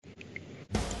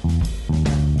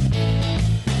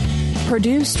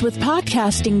produced with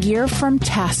podcasting gear from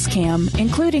Tascam,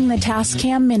 including the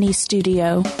Tascam Mini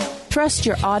Studio. Trust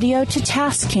your audio to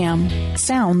Tascam.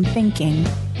 Sound thinking.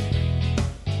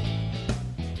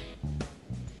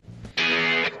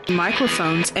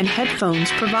 Microphones and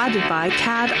headphones provided by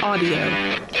CAD Audio.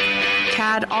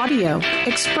 CAD Audio.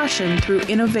 Expression through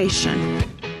innovation.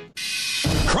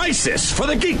 Crisis for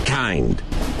the geek kind.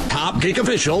 Top geek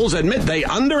officials admit they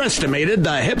underestimated the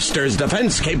hipsters'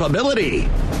 defense capability.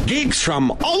 Geeks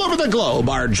from all over the globe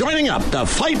are joining up to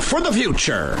fight for the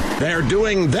future. They're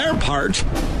doing their part.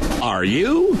 Are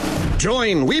you?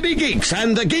 Join Weeby Geeks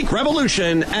and the Geek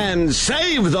Revolution and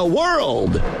save the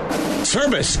world.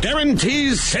 Service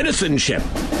guarantees citizenship.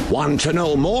 Want to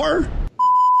know more?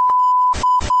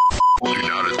 Do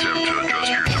not attempt to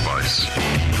adjust your device.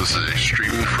 This is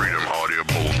Extreme Freedom Audio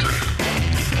Bulletin.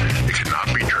 It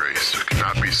cannot be traced, it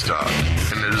cannot be stopped,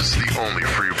 and it is the only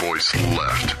free voice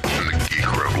left in the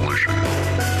Geek Revolution.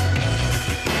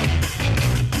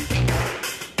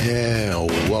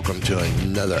 Yeah, welcome to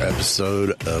another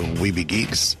episode of Weeby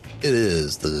Geeks. It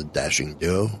is the dashing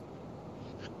duo,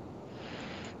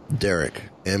 Derek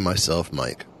and myself,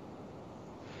 Mike.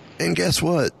 And guess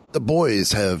what? The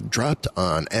boys have dropped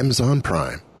on Amazon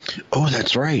Prime. Oh,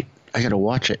 that's right. I gotta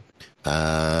watch it.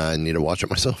 I need to watch it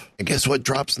myself. And guess what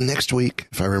drops next week?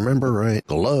 If I remember right,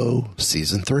 Glow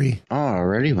Season 3. Oh,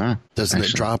 already? Wow. Doesn't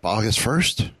it drop August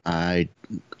 1st? I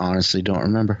honestly don't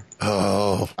remember.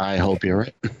 Oh. I hope you're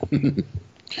right.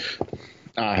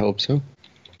 I hope so.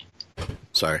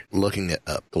 Sorry, looking it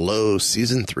up. Glow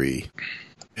Season 3.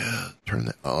 Yeah, turn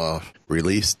that off.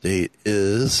 Release date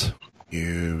is...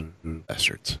 You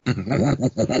bastards.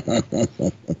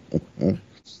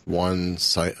 One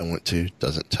site I went to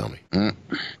doesn't tell me.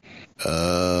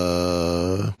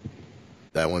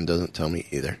 That one doesn't tell me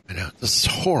either. I know, this is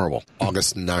horrible.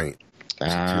 August 9th.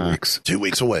 2 weeks. 2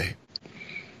 weeks away.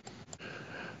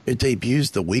 It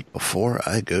debuts the week before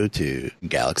I go to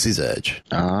Galaxy's Edge.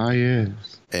 Ah, yes.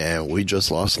 And we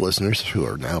just lost listeners who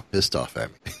are now pissed off at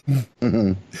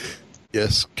me.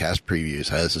 Yes, Cast Previews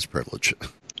has its privilege.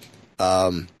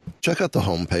 Check out the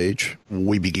homepage,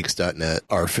 WeebyGeeks.net.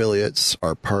 Our affiliates,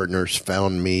 our partners,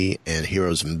 Found Me and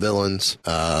Heroes and Villains.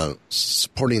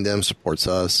 Supporting them supports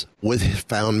us. With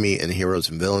Found Me and Heroes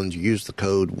and Villains, use the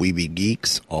code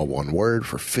WeebyGeeks, all one word,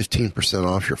 for 15%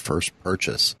 off your first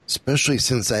purchase. Especially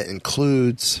since that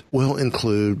will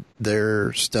include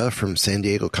their stuff from San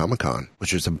Diego Comic-Con,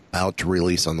 which is about to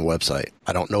release on the website.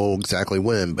 I don't know exactly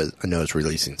when, but I know it's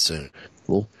releasing soon.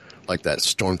 Cool. Like that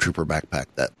Stormtrooper backpack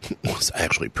that was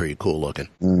actually pretty cool looking.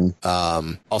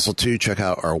 Also, too, check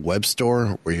out our web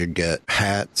store where you get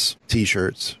hats,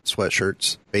 t-shirts,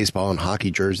 sweatshirts, baseball and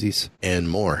hockey jerseys, and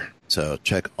more. So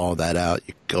check all that out.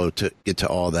 You get to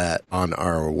all that on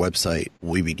our website,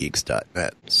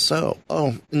 WeebyGeeks.net. So,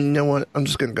 you know what? I'm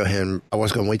just going to go ahead and I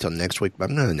was going to wait till next week, but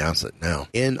I'm going to announce it now.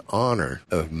 In honor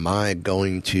of my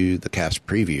going to the cast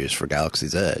previews for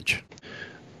Galaxy's Edge,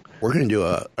 we're going to do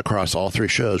across all three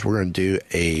shows, we're going to do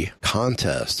a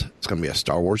contest. It's going to be a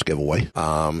Star Wars giveaway.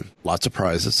 Lots of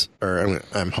prizes, or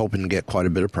I'm hoping to get quite a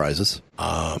bit of prizes.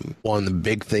 One of the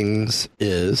big things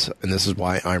is, and this is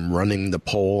why I'm running the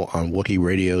poll on Wookiee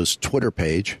Radio's Twitter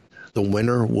page, the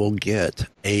winner will get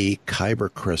a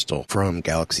Kyber crystal from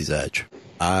Galaxy's Edge.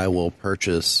 I will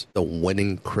purchase the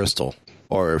winning crystal,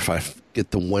 or if I get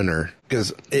the winner,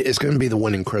 because it's going to be the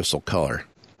winning crystal color.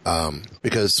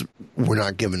 Because we're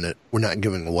not giving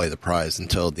away the prize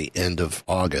until the end of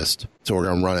August. So we're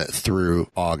going to run it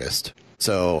through August.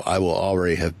 So I will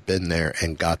already have been there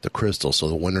and got the crystal. So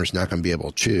the winner's not going to be able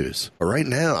to choose. But right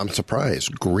now, I'm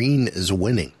surprised. Green is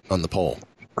winning on the poll.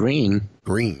 Green?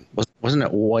 Green. Wasn't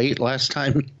it white last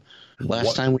time?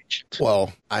 Time we checked?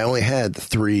 Well, I only had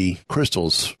 3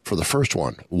 crystals for the first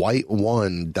one. White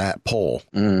won that poll.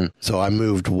 So I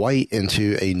moved white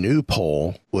into a new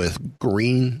poll with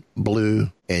green,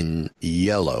 blue, and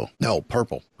yellow. No,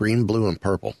 purple. Green, blue, and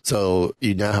purple. So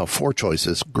you now have 4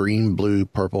 choices: green, blue,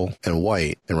 purple, and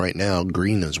white. And right now,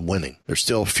 green is winning. There's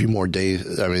still a few more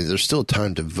days. I mean, there's still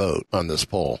time to vote on this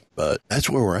poll, but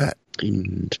that's where we're at.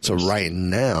 So right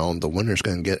now, the winner's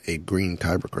going to get a green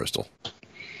Kyber crystal.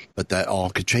 But that all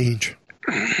could change.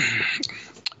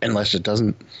 Unless it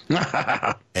doesn't.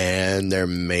 And there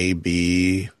may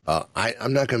be, I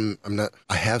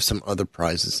have some other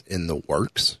prizes in the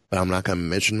works, but I'm not going to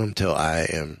mention them till I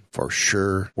am for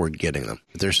sure we're getting them.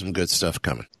 But there's some good stuff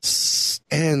coming.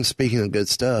 And speaking of good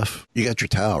stuff, you got your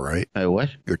towel, right? My what?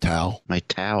 Your towel. My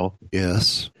towel?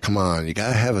 Yes. Come on, you got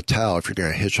to have a towel if you're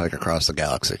going to hitchhike across the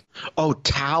galaxy. Oh,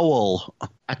 towel.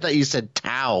 I thought you said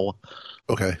towel.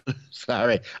 Okay.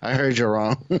 Sorry, I heard you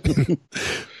wrong.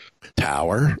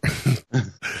 Tower.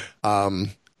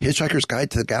 Hitchhiker's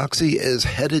Guide to the Galaxy is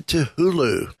headed to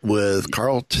Hulu with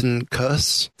Carlton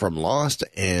Cuss from Lost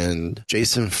and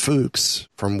Jason Fuchs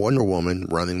from Wonder Woman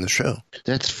running the show.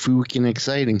 That's fucking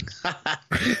exciting.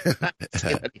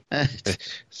 I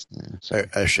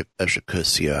should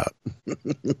cuss you out.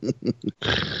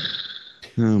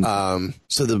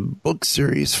 So the book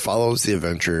series follows the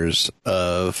adventures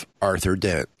of Arthur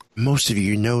Dent. Most of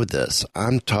you know this.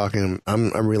 I'm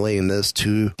relaying this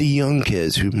to the young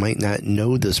kids who might not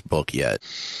know this book yet,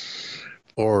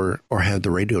 or have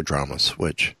the radio dramas,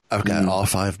 which I've got all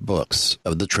 5 books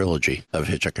of the trilogy of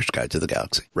Hitchhiker's Guide to the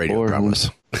Galaxy radio dramas.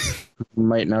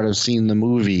 Might not have seen the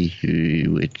movie,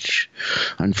 which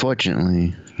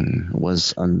unfortunately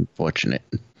was unfortunate.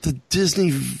 The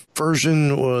Disney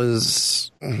version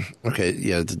was okay.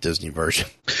 Yeah, the Disney version.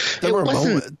 There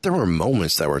were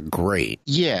moments that were great.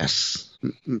 Yes,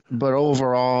 but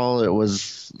overall, it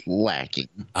was lacking.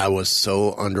 I was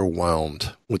so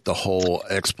underwhelmed with the whole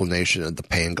explanation of the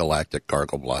Pan-Galactic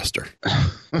Gargle Blaster.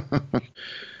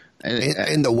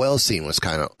 and the well scene was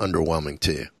kind of underwhelming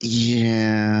too.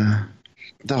 Yeah,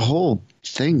 the whole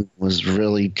thing was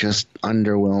really just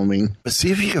underwhelming. But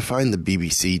see if you can find the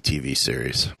BBC TV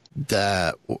series.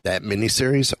 That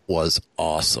miniseries was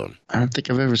awesome. I don't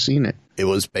think I've ever seen it. It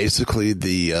was basically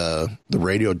the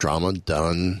radio drama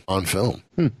done on film.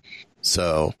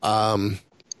 So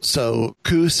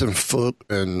Coos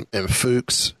and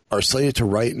Fuchs are slated to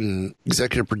write and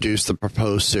executive produce the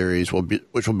proposed series,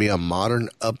 which will be a modern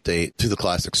update to the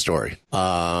classic story.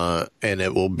 And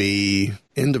it will be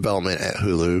in development at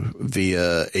Hulu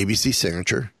via ABC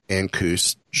Signature and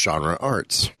Coos Genre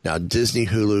Arts. Now, Disney,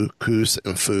 Hulu, Coos,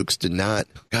 and Fuchs did not,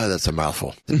 God, that's a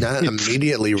mouthful, did not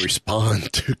immediately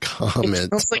respond to comments.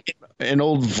 It sounds like an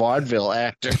old vaudeville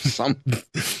actor or something.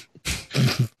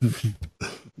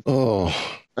 Oh,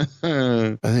 I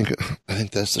think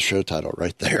that's the show title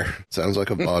right there. Sounds like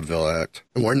a vaudeville act.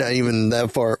 And we're not even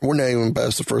that far. We're not even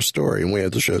past the first story, and we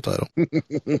have the show title.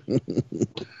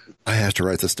 I have to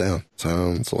write this down.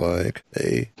 Sounds like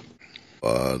a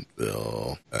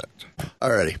vaudeville act.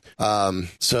 Alrighty.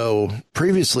 So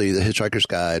previously, The Hitchhiker's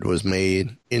Guide was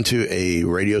made into a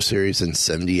radio series in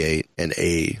 78 and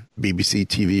a BBC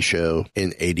TV show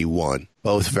in 81.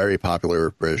 Both very popular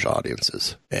with British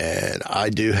audiences. And I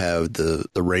do have the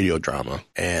radio drama,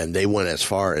 and they went as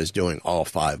far as doing all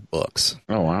 5 books.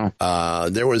 Oh, wow.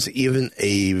 There was even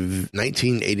a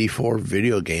 1984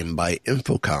 video game by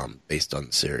Infocom based on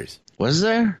the series. Was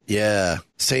there? Yeah.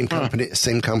 Same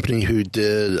company who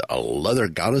did A Leather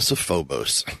Goddess of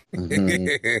Phobos.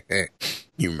 Mm-hmm.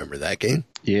 You remember that game?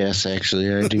 Yes,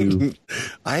 actually, I do.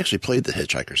 I actually played the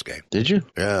Hitchhiker's game. Did you?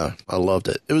 Yeah, I loved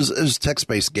it. It was a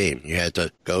text-based game. You had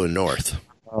to go north.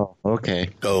 Oh, okay.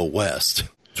 Go west.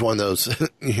 It's one of those,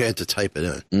 you had to type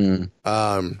it in.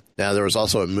 Now, there was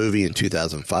also a movie in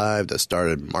 2005 that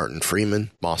starred Martin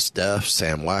Freeman, Mos Def,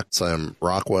 Sam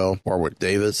Rockwell, Warwick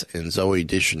Davis, and Zooey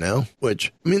Deschanel,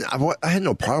 which, I mean, I had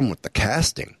no problem with the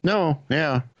casting. No,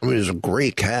 yeah. I mean, it was a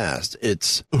great cast.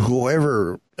 It's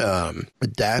whoever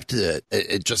adapted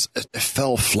it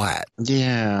fell flat.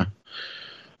 Yeah.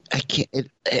 I can't,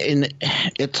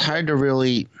 it's hard to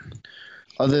really...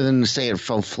 Other than to say it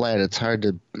fell flat, it's hard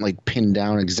to like pin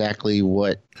down exactly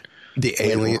what the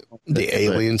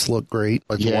aliens look great.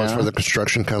 Like the ones for the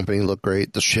construction company look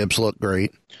great. The ships look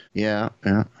great. Yeah,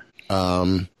 yeah.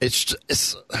 The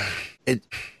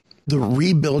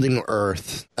rebuilding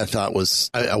Earth, I thought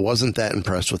I wasn't that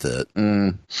impressed with it.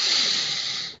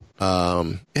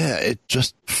 Yeah, it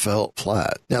just felt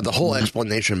flat. Now the whole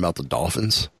explanation about the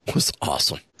dolphins was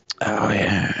awesome. Oh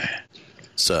yeah.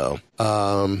 So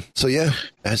yeah,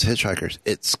 as Hitchhikers,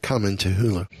 it's coming to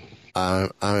Hulu. I'm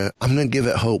going to give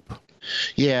it hope.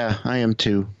 Yeah, I am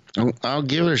too. I'll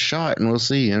give it a shot and we'll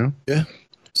see, you know? Yeah.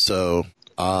 So,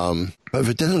 but if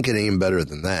it doesn't get any better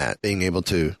than that, being able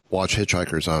to watch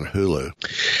Hitchhikers on Hulu,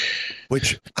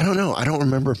 which I don't know. I don't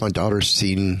remember if my daughter's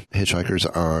seen Hitchhikers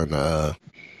on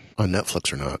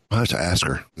Netflix or not. I'll have to ask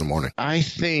her in the morning. I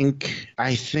think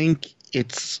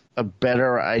it's a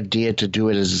better idea to do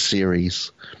it as a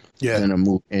series than a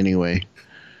movie anyway.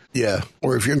 Yeah.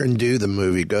 Or if you're going to do the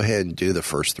movie, go ahead and do the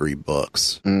first 3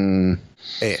 books. And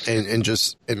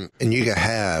you can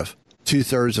have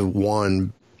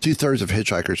 2/3 of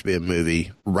Hitchhikers be a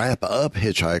movie, wrap up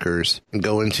Hitchhikers and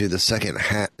go into the second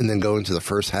half, and then go into the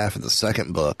first half of the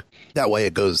second book. That way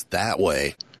it goes that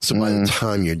way. So by the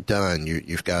time you're done,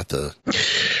 you've got the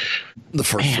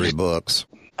first 3 books.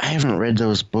 I haven't read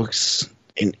those books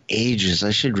in ages.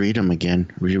 I should read them again,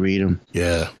 reread them.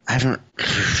 Yeah. I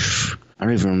I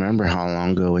don't even remember how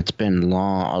long ago. It's been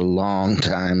a long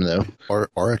time, though. Or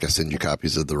I can send you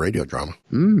copies of the radio drama.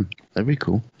 That'd be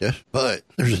cool. Yeah. But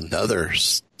there's another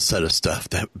set of stuff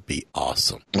that would be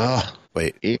awesome. Oh,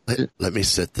 Wait, let me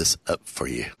set this up for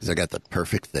you, because I got the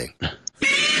perfect thing.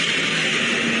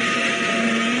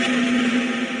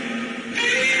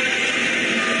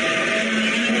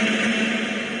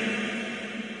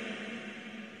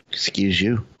 excuse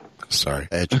you. Sorry,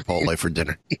 I had Chipotle for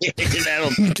dinner.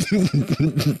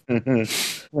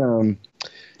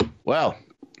 Well,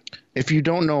 if you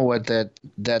don't know what that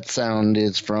sound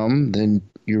is from, then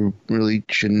you really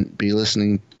shouldn't be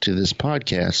listening to this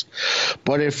podcast.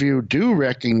 But if you do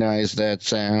recognize that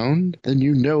sound, then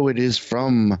you know it is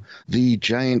from the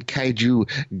giant kaiju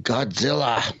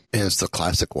Godzilla. And it's the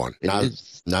classic one, not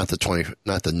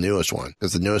the newest one,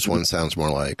 because the newest one sounds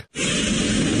more like.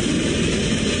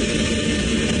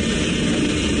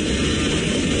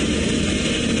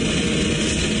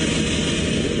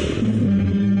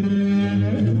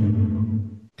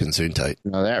 Soon tight.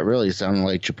 No, that really sounded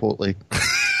like Chipotle.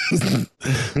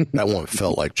 That one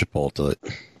felt like Chipotle.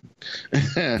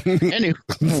 Anyway,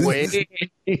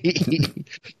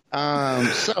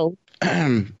 so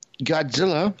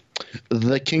Godzilla,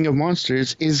 the King of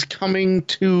Monsters, is coming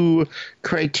to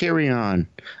Criterion.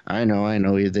 I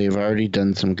know, they've already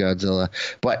done some Godzilla,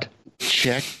 but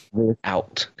check this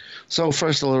out. So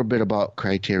first, a little bit about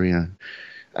Criterion.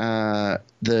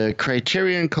 The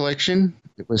Criterion Collection.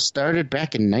 It was started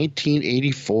back in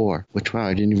 1984, which, wow,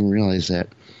 I didn't even realize that.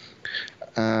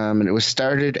 And it was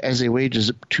started as a way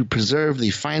to preserve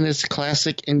the finest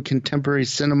classic and contemporary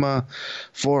cinema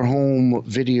for home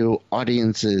video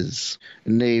audiences.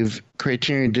 And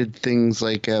Criterion did things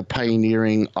like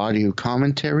pioneering audio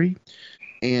commentary.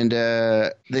 And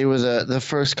they were the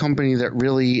first company that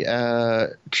really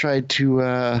tried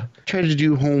to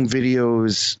do home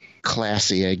videos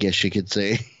classy, I guess you could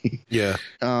say. Yeah.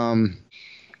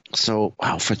 So,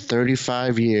 wow, for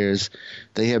 35 years,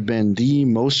 they have been the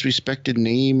most respected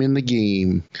name in the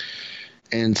game.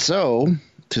 And so,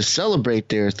 to celebrate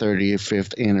their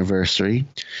 35th anniversary,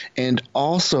 and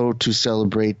also to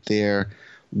celebrate their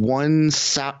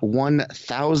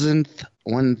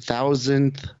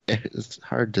 1,000th, it's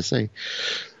hard to say,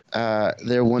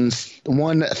 their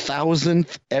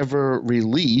 1,000th ever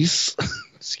release,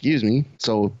 excuse me,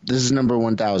 so this is number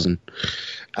 1,000.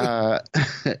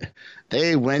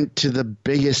 They went to the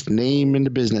biggest name in the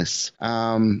business.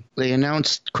 Criterion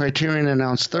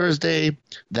announced Thursday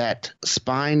that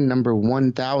Spine number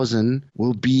 1000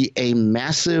 will be a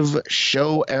massive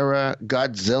show-era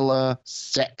Godzilla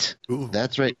set. Ooh.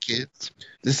 That's right, kids.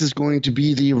 This is going to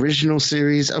be the original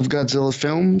series of Godzilla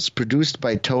films produced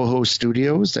by Toho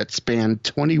Studios that spanned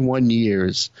 21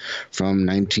 years, from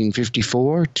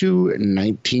 1954 to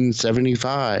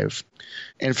 1975.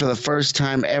 And for the first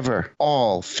time ever,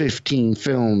 all 15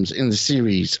 films in the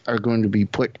series are going to be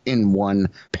put in one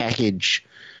package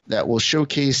that will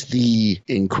showcase the,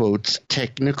 in quotes,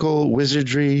 technical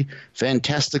wizardry,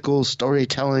 fantastical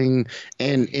storytelling,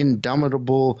 and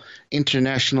indomitable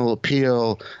international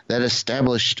appeal that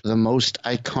established the most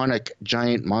iconic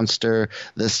giant monster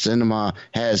the cinema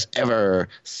has ever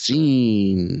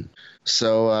seen.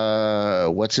 So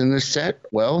what's in this set?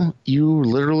 Well, you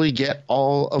literally get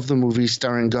all of the movies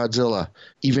starring Godzilla,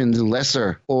 even the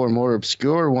lesser or more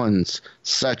obscure ones,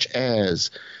 such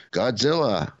as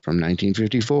Godzilla from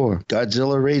 1954,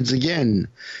 Godzilla Raids Again,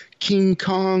 King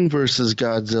Kong versus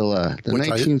Godzilla,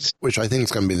 which I think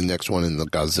is going to be the next one in the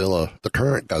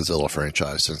current Godzilla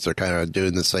franchise, since they're kind of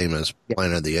doing the same as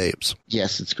Planet of the Apes.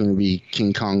 Yes, it's going to be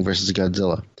King Kong versus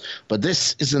Godzilla. But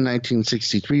this is the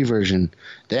 1963 version.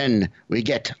 Then we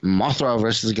get Mothra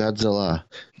versus Godzilla,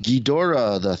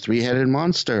 Ghidorah, the three-headed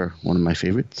monster, one of my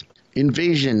favorites,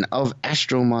 Invasion of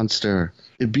Astro Monster,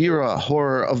 Ibira,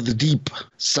 Horror of the Deep,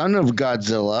 Son of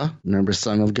Godzilla. Remember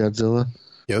Son of Godzilla?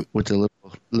 Yep. With the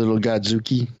little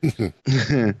Godzuki.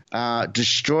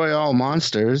 Destroy All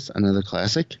Monsters, another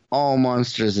classic. All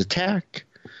Monsters Attack.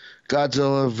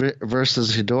 Godzilla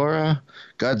versus Hedorah.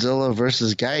 Godzilla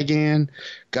versus Gigan.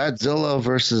 Godzilla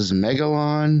versus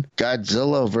Megalon.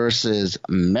 Godzilla versus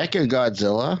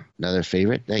Mechagodzilla, another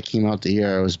favorite. That came out the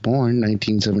year I was born,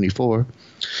 1974.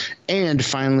 And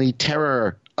finally,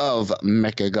 Terror of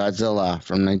Mechagodzilla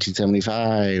from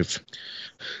 1975.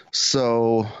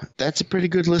 So that's a pretty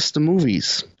good list of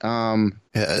movies.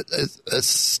 It's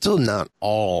still not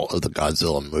all of the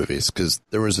Godzilla movies, because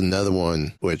there was another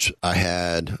one which I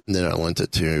had, and then I lent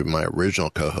it to my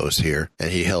original co-host here, and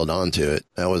he held on to it.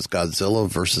 That was Godzilla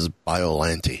versus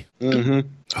Biollante. Mm-hmm.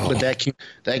 Oh. But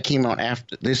that came out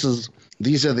after.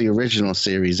 These are the original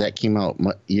series that came out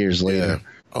years later.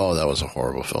 Oh, that was a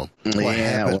horrible film.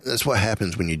 That's what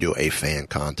happens when you do a fan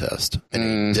contest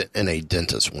and a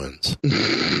dentist wins.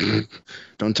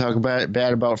 Don't talk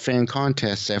bad about fan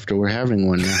contests after we're having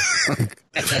one now.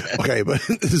 Okay, but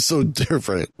it's so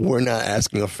different. We're not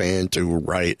asking a fan to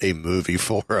write a movie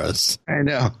for us. I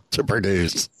know. To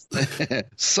produce.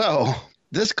 So,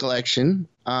 this collection,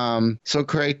 so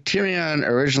Criterion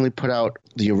originally put out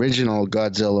the original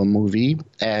Godzilla movie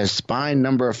as Spine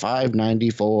number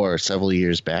 594 several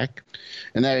years back.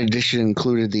 And that edition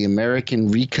included the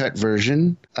American recut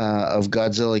version of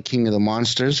Godzilla King of the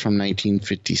Monsters from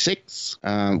 1956,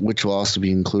 which will also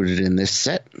be included in this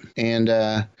set.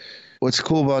 And what's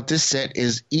cool about this set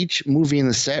is each movie in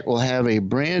the set will have a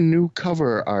brand new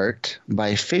cover art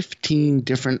by 15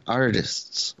 different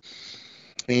artists.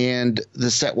 And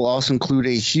the set will also include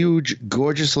a huge,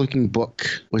 gorgeous-looking book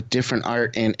with different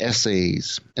art and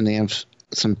essays. And they have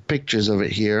some pictures of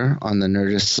it here on the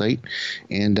Nerdist site.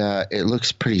 And it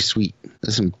looks pretty sweet.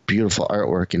 There's some beautiful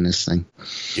artwork in this thing.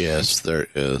 Yes, there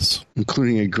is.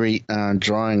 Including a great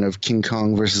drawing of King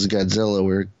Kong versus Godzilla,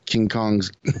 where King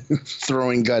Kong's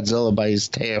throwing Godzilla by his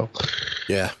tail.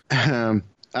 Yeah.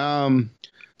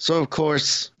 So, of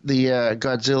course,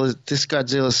 this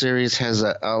Godzilla series has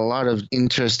a lot of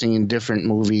interesting and different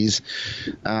movies.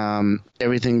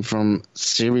 Everything from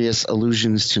serious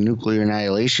allusions to nuclear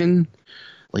annihilation,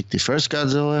 like the first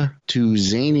Godzilla, to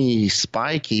zany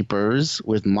spy keepers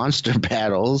with monster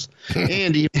battles,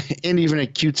 and even a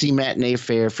cutesy matinee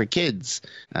fair for kids,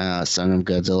 Son of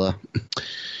Godzilla.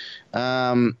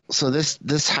 So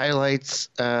this highlights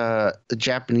the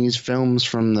Japanese films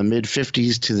from the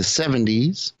mid-50s to the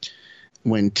 70s,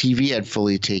 when TV had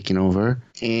fully taken over.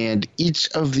 And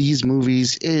each of these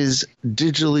movies is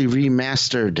digitally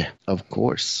remastered, of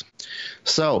course.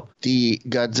 So the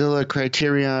Godzilla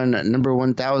Criterion number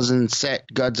 1000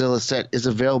 Godzilla set is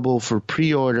available for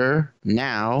pre-order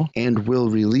now and will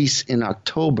release in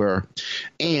October.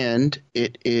 And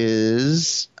it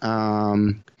is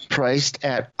priced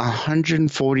at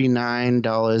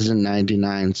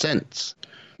 $149.99,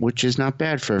 which is not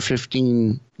bad for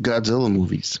 15 Godzilla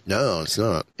movies. No, it's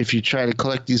not. If you try to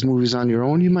collect these movies on your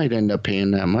own, you might end up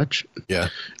paying that much. Yeah.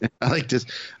 I like this.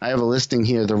 I have a listing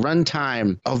here. The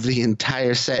runtime of the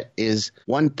entire set is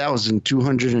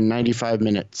 1,295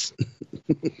 minutes.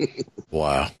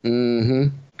 Wow. Mm-hmm.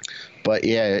 But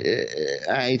yeah,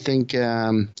 I think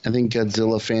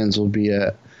Godzilla fans will be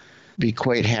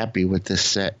quite happy with this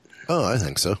set. Oh, I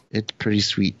think so. It's pretty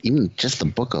sweet. Even just the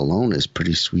book alone is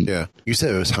pretty sweet. Yeah. You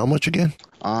said it was how much again?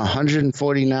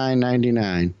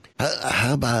 $149.99.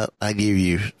 How about I give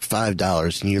you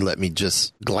 $5 and you let me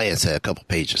just glance at a couple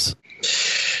pages?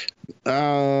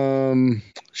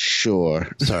 Sure.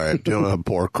 Sorry, I'm doing a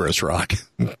poor Chris Rock.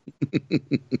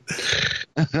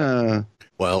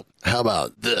 Well, how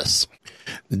about this?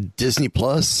 Disney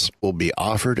Plus will be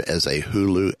offered as a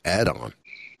Hulu add-on.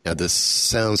 Now, this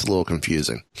sounds a little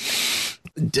confusing.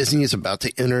 Disney is about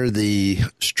to enter the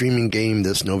streaming game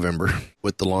this November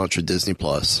with the launch of Disney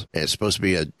Plus. And it's supposed to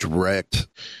be a direct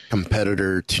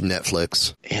competitor to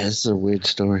Netflix. Yeah, it's a weird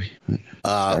story.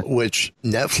 Which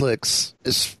Netflix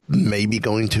is maybe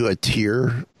going to a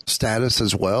tier status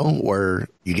as well, where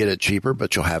you get it cheaper,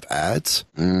 but you'll have ads.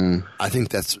 I think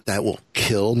that will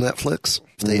kill Netflix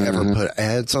if they ever put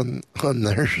ads on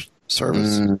their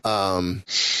service.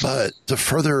 But to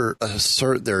further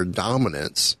assert their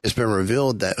dominance, it's been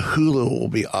revealed that Hulu will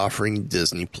be offering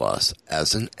Disney Plus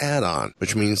as an add-on,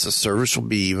 which means the service will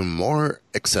be even more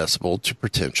accessible to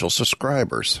potential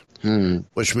subscribers.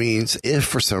 Which means if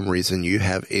for some reason you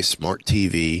have a smart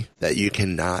TV that you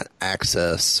cannot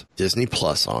access Disney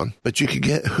Plus on, but you could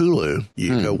get Hulu, you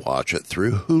can go watch it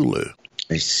through Hulu.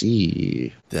 I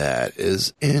see. That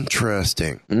is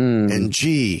interesting. And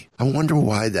gee, I wonder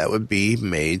why that would be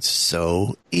made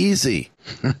so easy.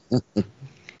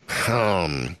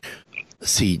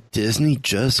 See, Disney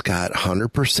just got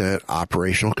 100%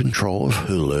 operational control of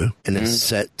Hulu and is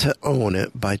set to own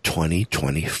it by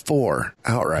 2024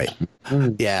 outright.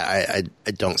 Yeah,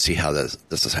 I don't see how this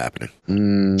is happening.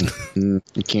 You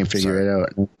can't figure it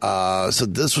out. So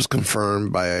this was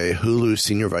confirmed by Hulu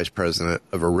Senior Vice President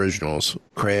of Originals,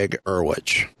 Craig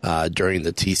Erwich, during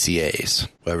the TCAs,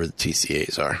 whatever the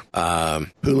TCAs are.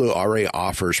 Hulu already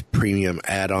offers premium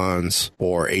add-ons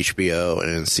for HBO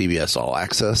and CBS All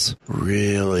Access.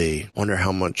 Really wonder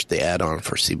how much the add-on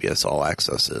for CBS All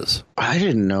Access is. I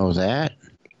didn't know that.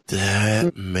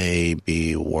 That may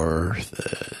be worth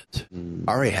it.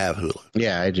 I already have Hulu.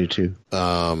 Yeah, I do too.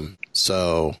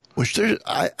 So,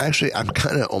 I'm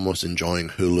kind of almost enjoying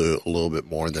Hulu a little bit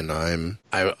more than I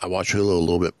watch Hulu a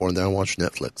little bit more than I watch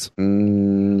Netflix.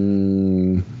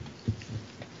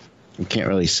 I can't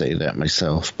really say that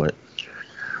myself, but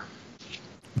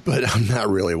I'm not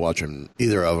really watching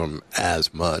either of them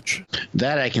as much.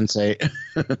 That I can say.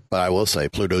 But I will say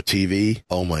Pluto TV,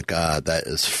 oh my God, that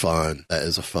is fun. That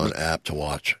is a fun app to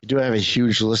watch. I do have a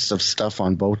huge list of stuff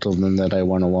on both of them that I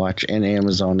want to watch, and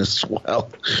Amazon as well.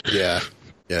 Yeah.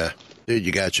 Dude,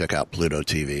 you got to check out Pluto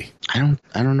TV. I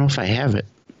don't know if I have it.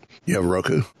 You have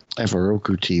Roku? I have a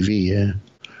Roku TV, yeah.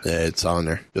 Yeah, it's on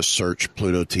there. Just search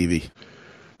Pluto TV.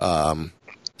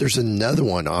 There's another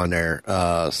one on there,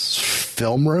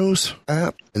 Film Rose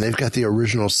app, and they've got the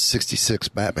original 66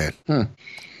 Batman.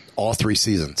 All 3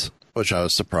 seasons, which I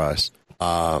was surprised.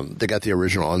 They got the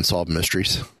original Unsolved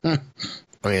Mysteries. I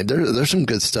mean, there's some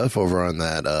good stuff over on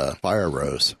that Fire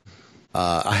Rose.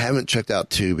 I haven't checked out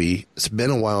Tubi. It's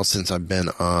been a while since I've been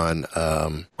on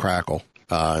Crackle.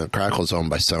 Crackle's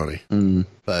owned by Sony.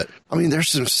 But, I mean, there's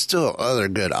some still other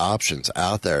good options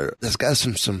out there. It's got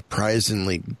some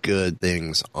surprisingly good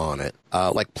things on it.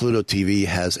 Like Pluto TV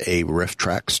has a Riff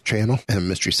Tracks channel and a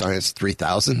Mystery Science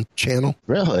 3000 channel.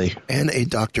 Really? And a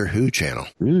Doctor Who channel,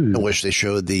 in which they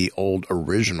showed the old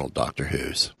original Doctor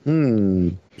Who's.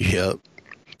 Yep.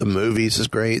 The movies is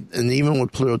great. And even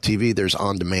with Pluto TV, there's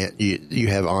on-demand. You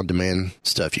have on-demand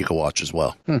stuff you can watch as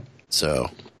well. So...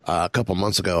 a couple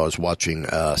months ago, I was watching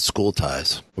School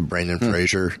Ties with Brendan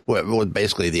Fraser, with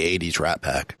basically the 80s Rat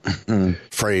Pack.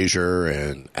 Fraser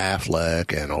and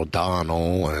Affleck and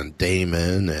O'Donnell and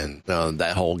Damon and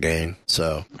that whole gang.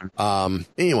 So,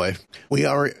 anyway, we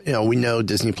know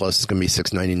Disney Plus is going to be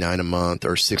 $6.99 a month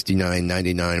or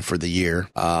 $69.99 for the year.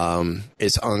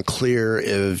 It's unclear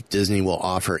if Disney will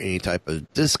offer any type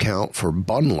of discount for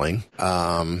bundling,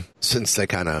 since they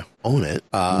kind of own it.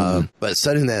 But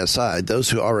setting that aside, those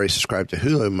who already subscribe to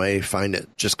Hulu may find it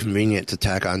just convenient to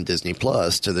tack on Disney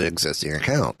Plus to the existing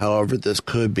account. However, this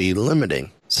could be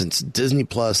limiting. Since Disney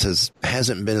Plus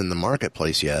hasn't been in the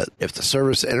marketplace yet, if the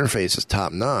service interface is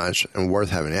top-notch and worth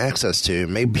having access to, it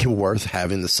may be worth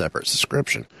having the separate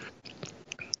subscription.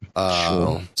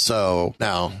 So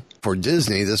now, for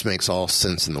Disney, this makes all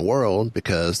sense in the world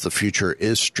because the future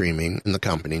is streaming and the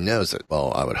company knows it.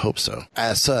 Well, I would hope so.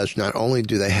 As such, not only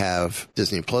do they have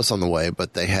Disney Plus on the way,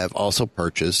 but they have also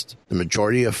purchased the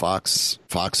majority of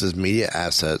Fox's media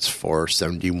assets for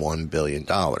 $71 billion.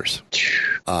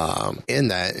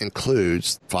 And that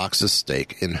includes Fox's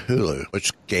stake in Hulu,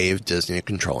 which gave Disney a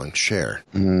controlling share.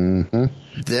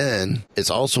 Then it's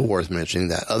also worth mentioning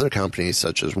that other companies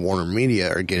such as Warner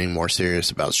Media are getting more serious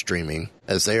about streaming,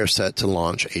 as they are set to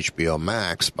launch HBO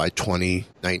Max by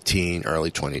 2019,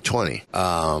 early 2020.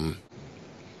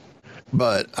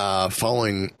 But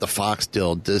following the Fox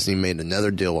deal, Disney made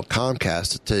another deal with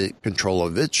Comcast to take control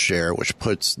of its share, which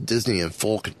puts Disney in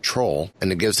full control, and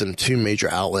it gives them 2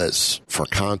 major outlets for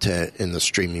content in the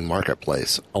streaming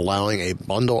marketplace. Allowing a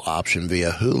bundle option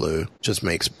via Hulu just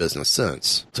makes business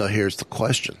sense. So here's the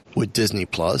question. With Disney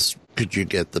Plus, could you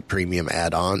get the premium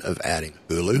add-on of adding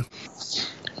Hulu?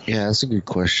 Yeah, that's a good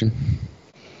question.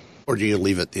 Or do you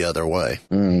leave it the other way?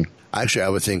 Actually, I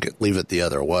would think leave it the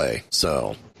other way.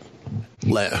 So...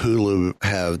 let Hulu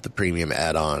have the premium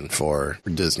add-on for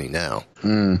Disney now.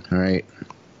 Right.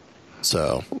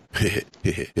 So, I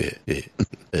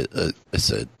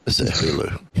said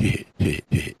Hulu.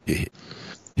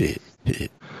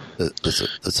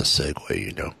 That's a segue,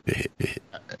 you know.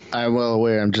 I'm well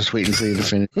aware. I'm just waiting for you to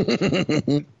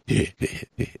finish.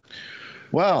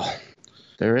 Well,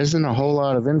 there isn't a whole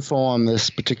lot of info on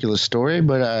this particular story,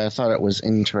 but I thought it was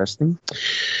interesting.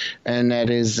 And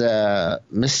that is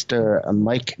Mr.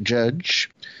 Mike Judge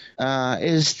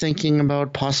is thinking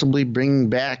about possibly bringing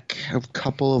back a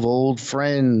couple of old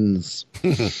friends.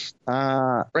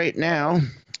 Right now,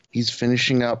 he's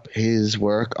finishing up his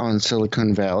work on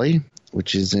Silicon Valley,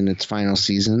 which is in its final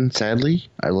season, sadly.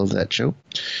 I love that show.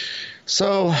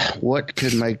 So, what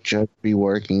could Mike Judge be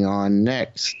working on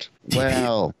next?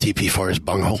 Well, TP for his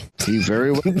bunghole. He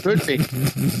very well could be.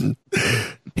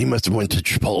 He must have went to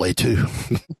Chipotle too.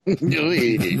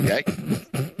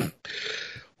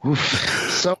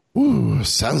 So,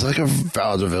 sounds like a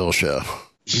vaudeville show.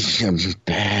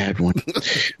 Bad one.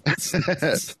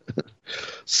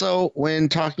 So, when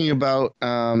talking about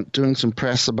doing some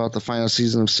press about the final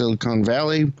season of Silicon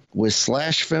Valley with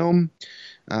Slash Film,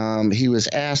 he was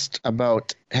asked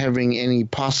about having any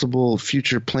possible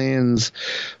future plans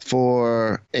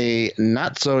for a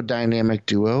not-so-dynamic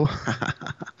duo,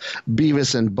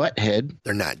 Beavis and Butthead.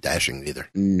 They're not dashing either.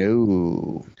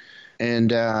 No.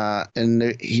 And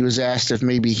he was asked if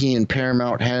maybe he and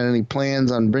Paramount had any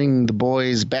plans on bringing the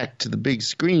boys back to the big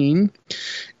screen.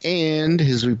 And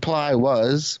his reply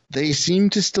was, they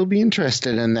seem to still be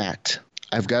interested in that.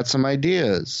 I've got some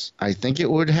ideas. I think it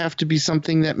would have to be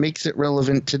something that makes it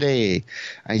relevant today.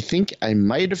 I think I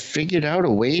might have figured out a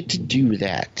way to do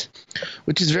that,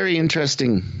 which is very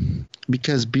interesting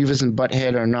because Beavis and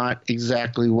Butthead are not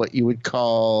exactly what you would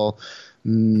call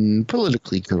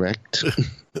politically correct.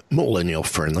 Millennial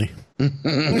friendly.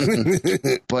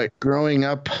 But growing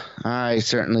up, I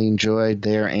certainly enjoyed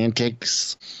their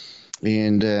antics.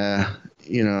 And,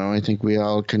 I think we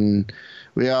all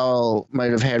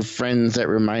might have had friends that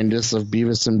remind us of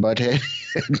Beavis and Butthead.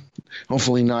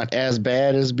 Hopefully not as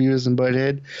bad as Beavis and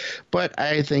Butthead. But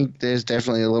I think there's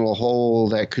definitely a little hole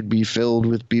that could be filled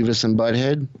with Beavis and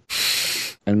Butthead.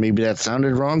 And maybe that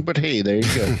sounded wrong, but hey, there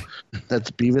you go. That's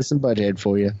Beavis and Butthead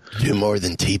for you. Do more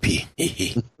than TP.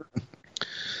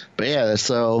 But yeah,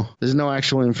 so there's no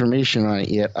actual information on it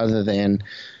yet other than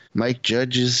Mike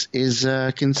Judge is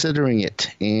considering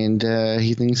it, and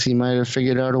he thinks he might have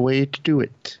figured out a way to do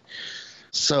it.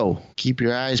 So keep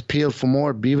your eyes peeled for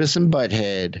more Beavis and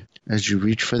Butthead as you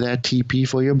reach for that TP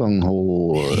for your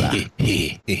bunghole.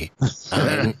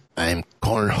 I'm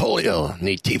Cornholio.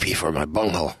 Need TP for my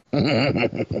bunghole.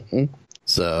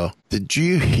 So, did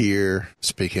you hear,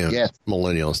 speaking of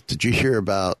millennials, did you hear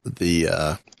about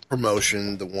the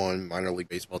promotion the one minor league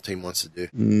baseball team wants to do?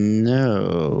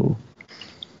 No.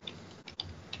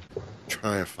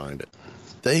 Try and find it.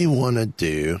 They want to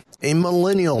do a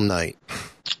millennial night.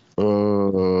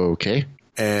 Okay.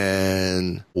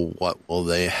 And what will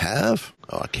they have?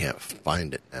 Oh, I can't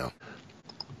find it now.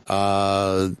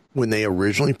 When they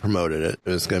originally promoted it, it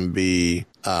was going to be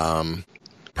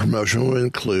promotion would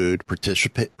include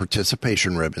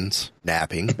participation ribbons,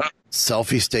 napping,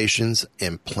 selfie stations,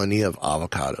 and plenty of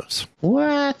avocados.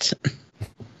 What?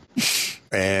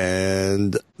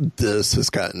 And this has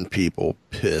gotten people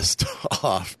pissed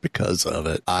off because of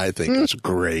it. I think it's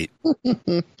great.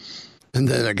 And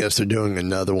then I guess they're doing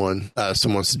another one.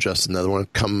 Someone suggests another one.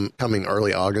 Coming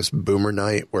early August, Boomer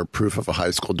Night, where proof of a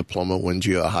high school diploma wins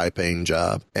you a high-paying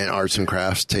job. And arts and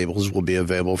crafts tables will be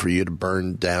available for you to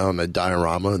burn down a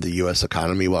diorama of the U.S.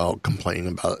 economy while complaining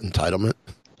about entitlement.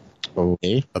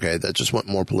 Okay. Okay, that just went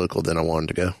more political than I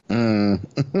wanted to go.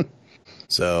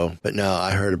 So, but no,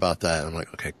 I heard about that. I'm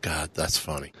like, okay, God, that's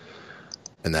funny.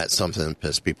 And that's something that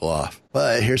pissed people off.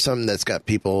 But here's something that's got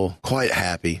people quite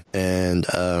happy. And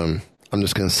I'm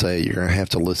just going to say you're going to have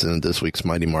to listen to this week's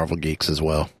Mighty Marvel Geeks as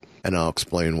well. And I'll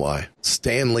explain why.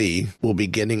 Stan Lee will be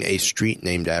getting a street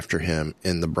named after him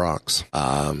in the Bronx.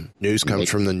 News comes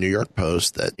from the New York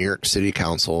Post that New York City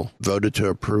Council voted to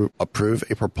approve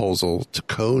a proposal to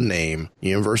co-name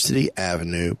University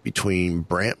Avenue between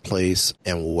Brant Place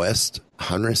and West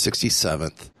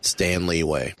 167th Stan Lee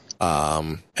Way.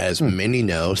 As many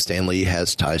know, Stan Lee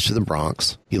has ties to the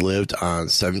Bronx. He lived on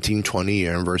 1720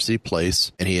 University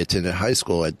Place, and he attended high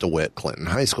school at DeWitt Clinton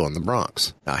High School in the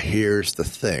Bronx. Now, here's the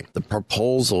thing. The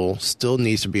proposal still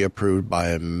needs to be approved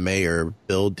by Mayor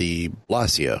Bill de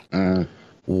Blasio.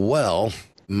 Well,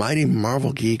 Mighty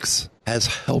Marvel Geeks has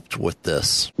helped with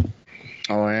this.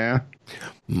 Oh, yeah?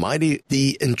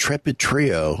 The Intrepid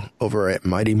Trio over at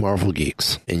Mighty Marvel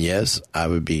Geeks. And yes, I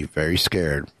would be very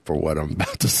scared for what I'm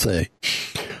about to say.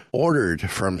 Ordered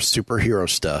from Superhero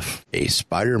Stuff a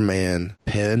Spider-Man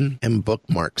pen and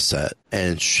bookmark set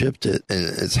and shipped it, and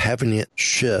is having it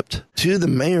shipped to the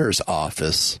mayor's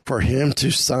office for him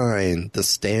to sign the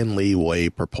Stan Lee Way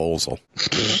proposal.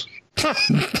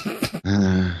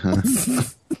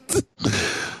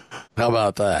 How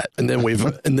about that? And then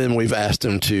we've asked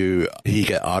him he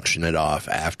can auction it off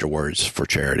afterwards for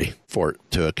charity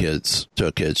to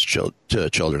a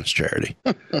children's charity.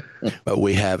 But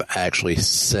we have actually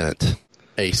sent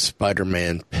a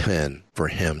Spider-Man pen for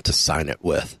him to sign it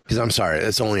with. Because I'm sorry,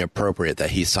 it's only appropriate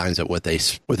that he signs it with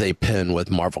a pen with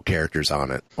Marvel characters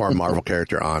on it, or a Marvel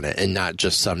character on it, and not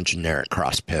just some generic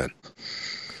cross pen.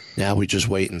 Now we just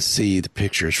wait and see the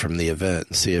pictures from the event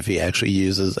and see if he actually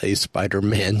uses a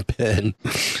Spider-Man pen.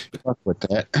 Fuck with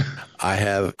that. I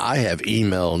have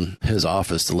emailed his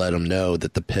office to let him know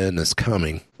that the pen is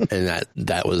coming, and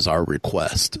that was our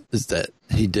request, is that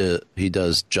he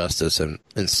does justice and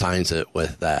signs it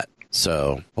with that.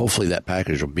 So hopefully that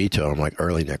package will be to him like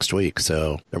early next week,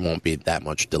 so there won't be that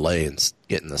much delay in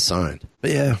getting this signed.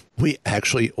 But yeah, we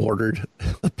actually ordered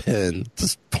a pen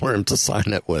for him to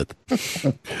sign it with.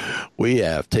 We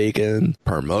have taken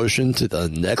promotion to the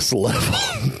next level.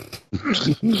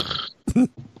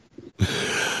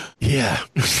 Yeah.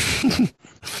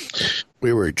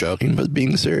 We were joking, but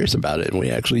being serious about it, and we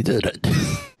actually did it.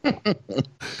 Are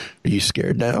you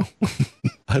scared now?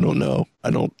 I don't know.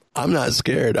 I'm not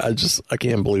scared. I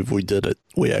can't believe we did it.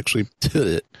 We actually did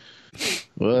it.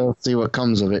 We'll see what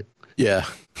comes of it. Yeah.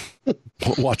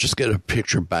 Watch us get a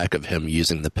picture back of him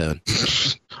using the pen.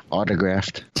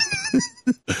 Autographed.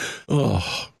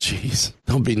 Oh, jeez.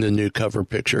 That'll be the new cover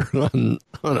picture on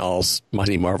all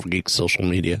Mighty Marvel Geek social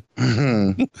media.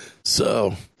 Mm-hmm.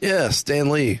 So, yeah, Stan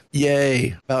Lee.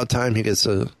 Yay. About time he gets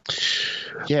a...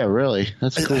 Yeah, really.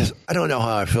 That's cool. I don't know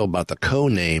how I feel about the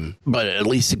co-name, but at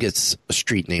least he gets a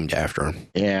street named after him.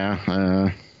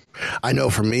 Yeah. I know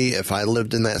for me, if I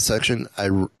lived in that section,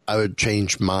 I would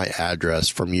change my address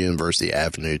from University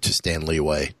Avenue to Stanley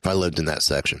Way if I lived in that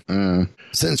section.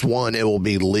 Since one, it will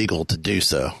be legal to do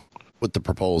so with the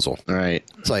proposal. Right.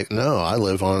 It's like, no, I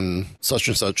live on such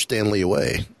and such Stanley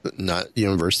Way, not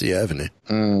University Avenue.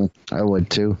 I would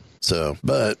too. So,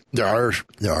 but there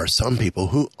are some people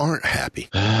who aren't happy.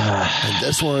 And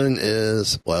this one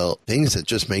is, well, things that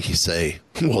just make you say,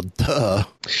 well, duh.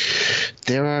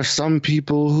 There are some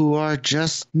people who are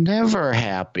just never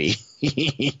happy.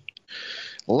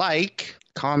 Like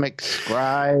comic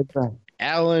scribe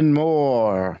Alan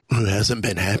Moore. Who hasn't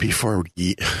been happy for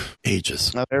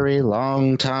ages. A very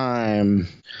long time.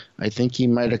 I think he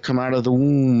might have come out of the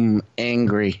womb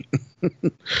angry.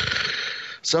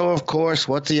 So, of course,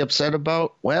 what's he upset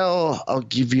about? Well, I'll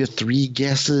give you 3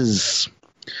 guesses.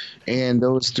 And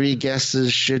those 3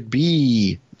 guesses should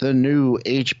be the new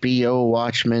HBO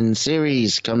Watchmen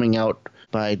series coming out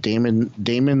by Damon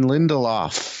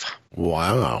Lindelof.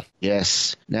 Wow.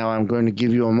 Yes. Now I'm going to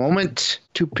give you a moment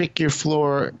to pick your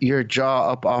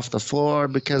jaw up off the floor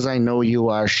because I know you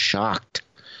are shocked.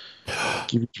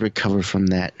 Give it to recover from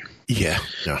that. Yeah.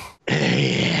 No.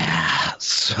 Yeah.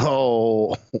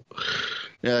 So...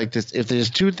 Yeah, like this, if there's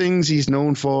 2 things he's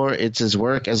known for, it's his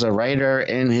work as a writer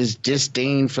and his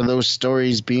disdain for those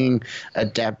stories being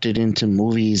adapted into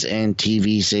movies and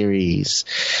TV series.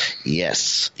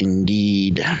 Yes,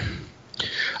 indeed.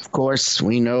 Of course,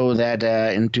 we know that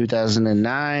in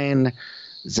 2009,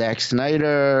 Zack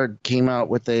Snyder came out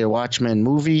with a Watchmen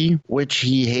movie, which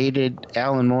he hated,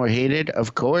 Alan Moore hated,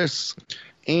 of course.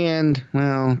 And,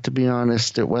 well, to be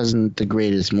honest, it wasn't the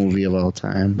greatest movie of all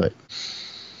time, but...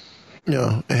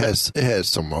 No, it has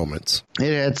some moments.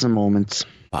 It had some moments.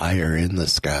 Fire in the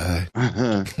sky.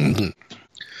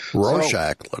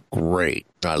 Rorschach looked great.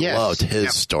 I loved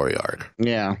his story arc.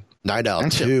 Yeah. Night Owl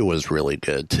 2 was really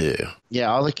good, too. Yeah,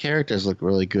 all the characters look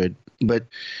really good. But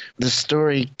the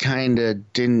story kind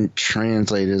of didn't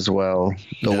translate as well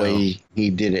the way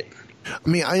he did it. I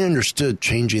mean, I understood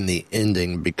changing the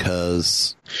ending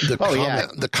because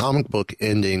the comic book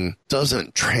ending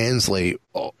doesn't translate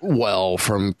well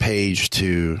from page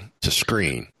to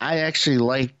screen. I actually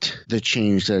liked the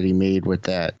change that he made with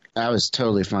that. I was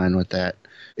totally fine with that.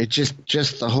 It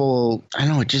just the whole, I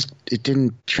don't know, it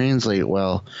didn't translate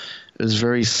well. It was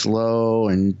very slow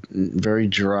and very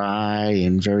dry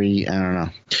and very, I don't know.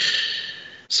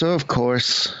 So, of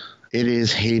course... It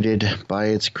is hated by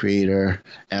its creator,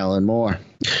 Alan Moore.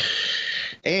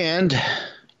 And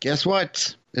guess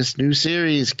what? This new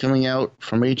series coming out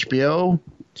from HBO.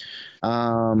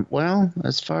 Well,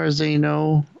 as far as they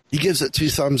know... He gives it 2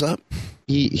 thumbs up?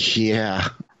 Yeah,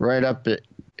 right up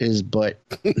his butt.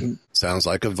 Sounds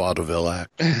like a vaudeville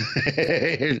act.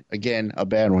 Again, a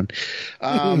bad one.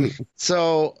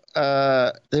 So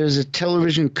there's a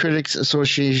Television Critics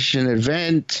Association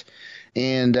event...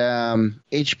 And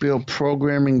HBO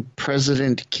programming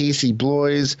president Casey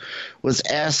Bloys was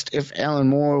asked if Alan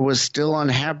Moore was still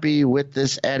unhappy with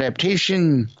this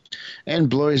adaptation. And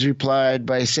Bloys replied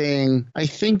by saying, I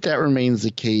think that remains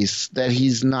the case, that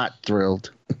he's not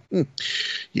thrilled.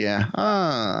 Yeah,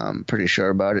 I'm pretty sure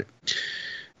about it.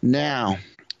 Now,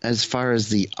 as far as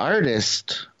the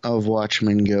artist of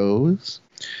Watchmen goes,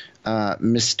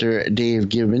 Mr. Dave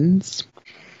Gibbons...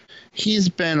 He's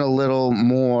been a little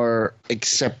more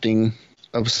accepting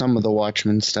of some of the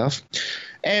Watchmen stuff.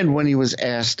 And when he was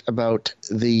asked about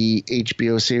the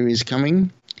HBO series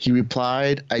coming, he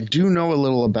replied, I do know a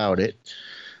little about it.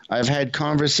 I've had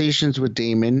conversations with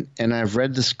Damon, and I've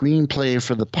read the screenplay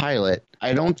for the pilot.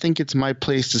 I don't think it's my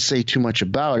place to say too much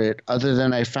about it, other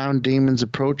than I found Damon's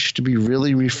approach to be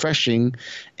really refreshing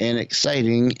and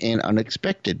exciting and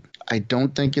unexpected. I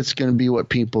don't think it's going to be what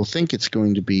people think it's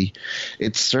going to be.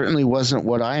 It certainly wasn't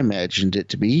what I imagined it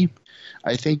to be.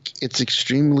 I think it's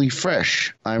extremely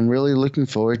fresh. I'm really looking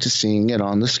forward to seeing it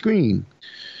on the screen.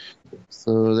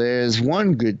 So there's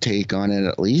one good take on it,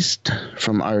 at least,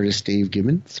 from artist Dave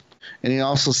Gibbons. And he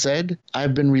also said,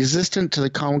 I've been resistant to the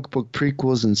comic book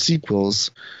prequels and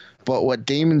sequels, but what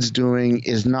Damon's doing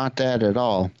is not that at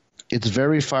all. it's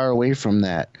very far away from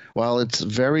that. While it's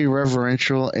very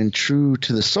reverential and true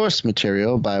to the source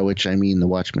material, by which I mean the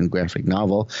Watchmen graphic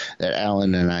novel that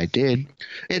Alan and I did,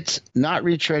 it's not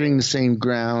retreading the same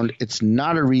ground. It's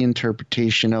not a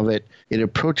reinterpretation of it. It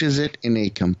approaches it in a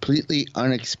completely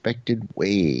unexpected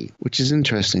way, which is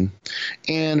interesting.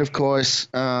 And, of course,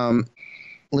 Damon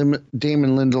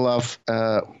Lindelof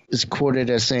is quoted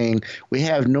as saying, "We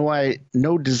have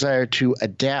no desire to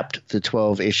adapt the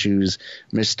 12 issues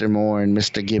Mr. Moore and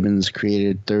Mr. Gibbons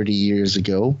created 30 years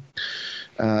ago.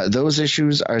 Those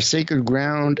issues are sacred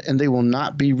ground, and they will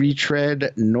not be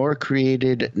retread, nor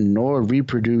created, nor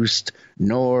reproduced,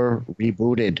 nor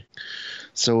rebooted."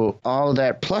 So all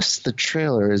that, plus the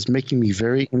trailer, is making me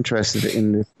very interested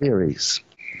in this series.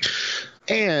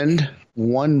 And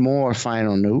one more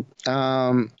final note.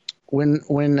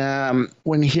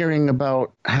 When hearing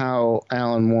about how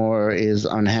Alan Moore is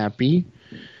unhappy,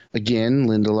 again,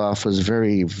 Lindelof was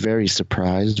very, very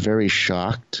surprised, very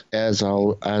shocked, as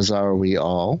are we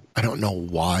all. I don't know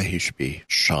why he should be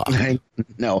shocked.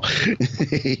 No.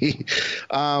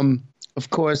 Of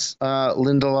course,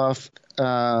 Lindelof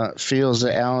feels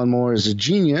that Alan Moore is a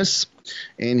genius,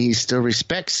 and he still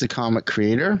respects the comic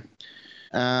creator.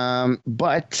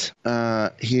 But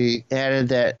he added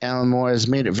that Alan Moore has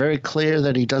made it very clear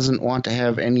that he doesn't want to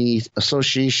have any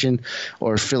association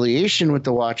or affiliation with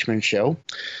the Watchmen show.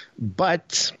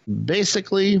 But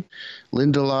basically,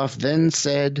 Lindelof then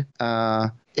said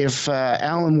if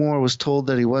Alan Moore was told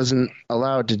that he wasn't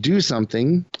allowed to do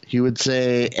something, he would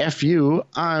say, "F you,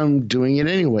 I'm doing it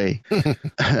anyway."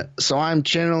 So I'm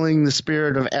channeling the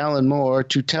spirit of Alan Moore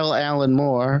to tell Alan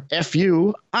Moore, "F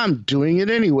you, I'm doing it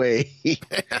anyway."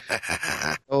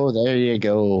 Oh, there you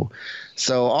go.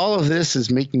 So all of this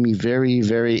is making me very,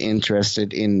 very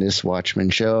interested in this Watchmen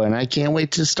show, and I can't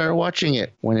wait to start watching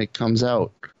it when it comes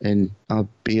out, and I'll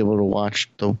be able to watch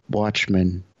the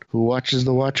Watchmen. Who watches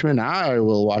the Watchmen? I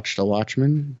will watch the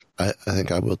Watchmen. I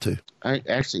think I will too.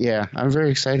 I'm very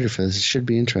excited for this. It should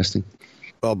be interesting.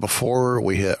 Well, before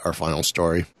we hit our final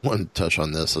story, I want to touch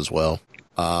on this as well.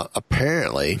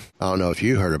 Apparently, I don't know if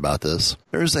you heard about this.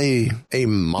 There's a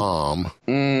mom.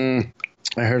 I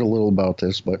heard a little about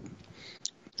this, but.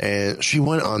 And she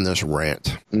went on this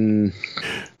rant. And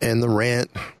the rant,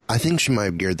 I think she might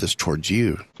have geared this towards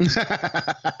you. Which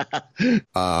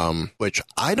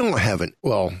I don't have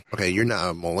well, okay, you're not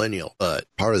a millennial, but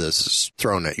part of this is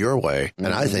thrown at your way. And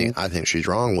I think she's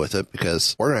wrong with it,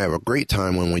 because we're going to have a great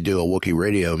time when we do a Wookiee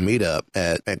Radio meetup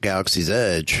at Galaxy's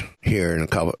Edge here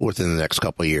within the next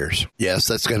couple of years. Yes,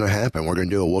 that's going to happen. We're going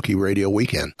to do a Wookiee Radio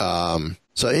weekend.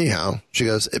 So anyhow, she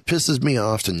goes, "It pisses me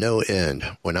off to no end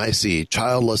when I see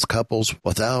childless couples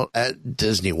at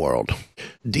Disney World.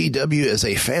 DW is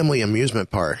a family amusement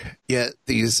park, yet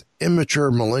these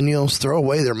immature millennials throw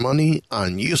away their money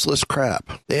on useless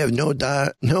crap. They have no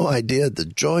idea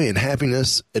the joy and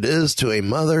happiness it is to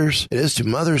mothers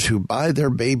who buy their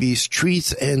babies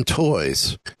treats and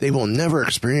toys. They will never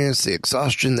experience the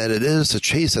exhaustion that it is to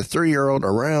chase a 3-year-old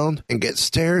around and get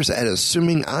stares at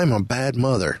assuming I'm a bad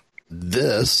mother.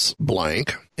 This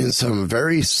blank in some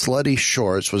very slutty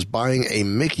shorts was buying a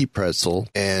Mickey pretzel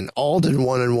and all did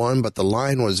 1 and 1, but the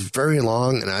line was very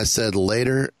long, and I said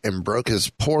later and broke his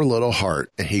poor little heart,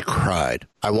 and he cried.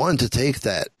 I wanted to take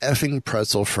that effing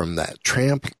pretzel from that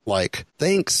tramp like,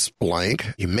 thanks,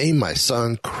 blank. You made my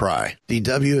son cry.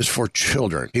 DW is for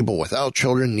children. People without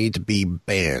children need to be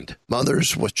banned.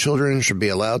 Mothers with children should be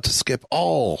allowed to skip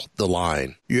all the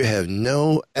line. You have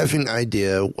no effing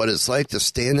idea what it's like to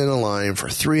stand in a line for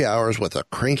 3 hours with a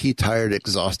cranky, tired,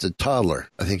 exhausted toddler.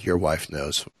 I think your wife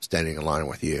knows standing in line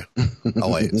with you.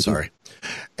 Oh, wait, sorry.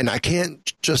 And I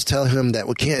can't just tell him that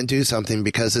we can't do something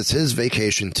because it's his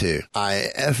vacation too. I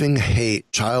effing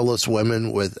hate childless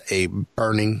women with a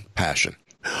burning passion."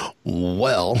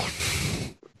 Well,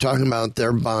 talking about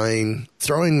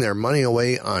throwing their money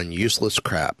away on useless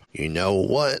crap. You know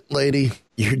what, lady?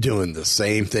 You're doing the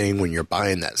same thing when you're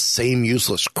buying that same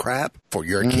useless crap for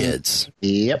your kids.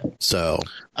 Yep. So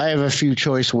I have a few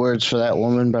choice words for that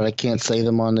woman, but I can't say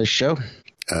them on this show.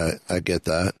 I get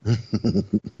that.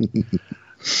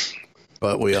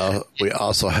 But we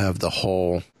also have the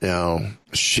whole,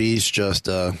 she's just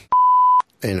you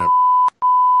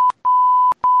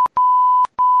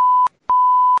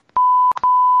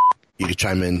can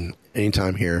chime in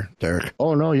anytime here, Derek.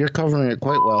 Oh, no, you're covering it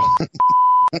quite well.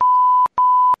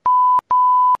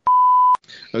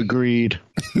 Agreed.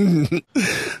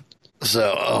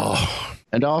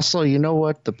 And also, you know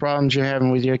what? The problems you're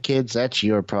having with your kids, that's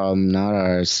your problem, not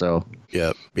ours. So.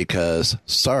 Yep, because,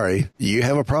 sorry, you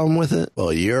have a problem with it?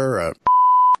 Well, you're a...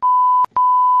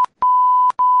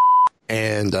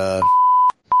 And,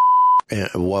 And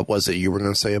what was it you were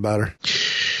going to say about her?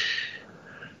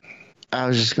 I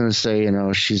was just going to say,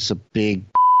 she's a big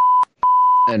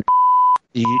and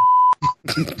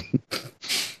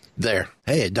there.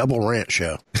 Hey, a double rant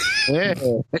show.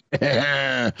 So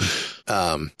yeah,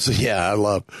 I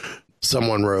love.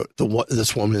 Someone wrote,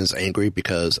 this woman is angry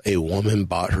because a woman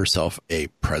bought herself a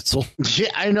pretzel. Yeah,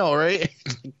 I know, right?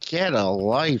 Get a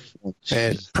life.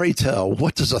 And pray tell,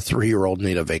 what does a 3-year-old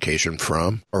need a vacation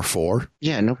from or for?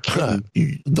 Yeah, no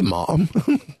kidding. The mom.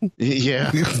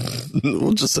 Yeah.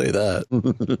 We'll just say that.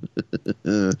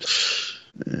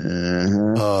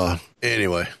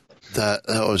 Anyway, that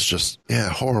was just,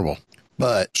 horrible.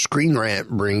 But Screen Rant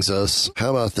brings us, how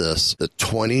about this? The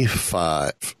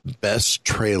 25 best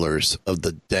trailers of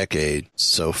the decade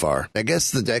so far. I guess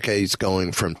the decade's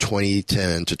going from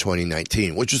 2010 to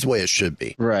 2019, which is the way it should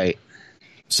be. Right.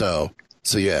 So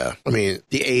yeah. I mean,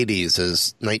 the 80s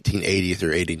is 1980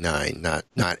 through 89,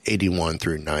 not 81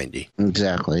 through 90.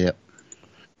 Exactly, yep.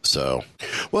 So,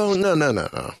 well, no.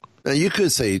 Now, you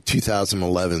could say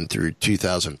 2011 through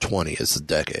 2020 is the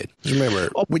decade. Remember,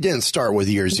 we didn't start with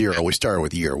year 0. We started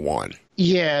with year 1.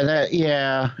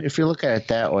 Yeah, if you look at it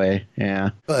that way, yeah.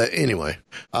 But anyway,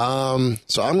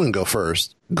 so I'm going to go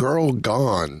first. Girl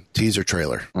Gone teaser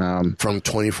trailer from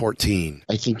 2014.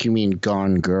 I think you mean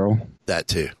Gone Girl. That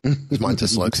too. It's my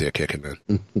dyslexia kicking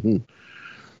in.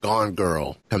 Gone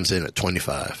Girl comes in at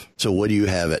 25. So what do you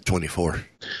have at 24?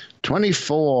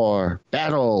 24,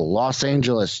 Battle Los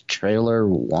Angeles trailer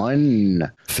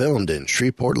 1. Filmed in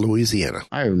Shreveport, Louisiana.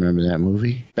 I remember that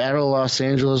movie. Battle Los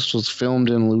Angeles was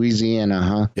filmed in Louisiana,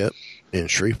 huh? Yep, in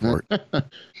Shreveport.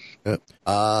 Yep.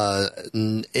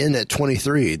 In at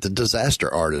 23, The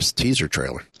Disaster Artist teaser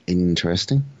trailer.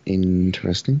 Interesting.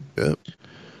 Yep.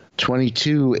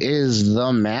 22 is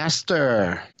The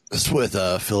Master. It's with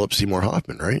Philip Seymour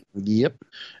Hoffman, right? Yep.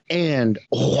 And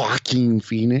Joaquin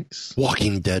Phoenix.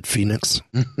 Walking Dead Phoenix.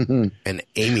 And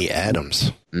Amy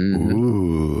Adams. Mm-hmm.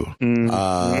 Ooh.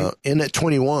 Mm-hmm. In at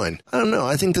 21. I don't know.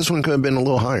 I think this one could have been a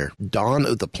little higher. Dawn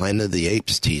of the Planet of the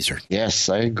Apes teaser. Yes,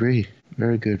 I agree.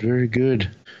 Very good. Very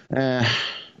good.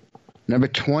 Number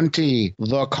 20,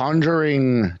 The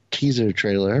Conjuring teaser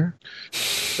trailer.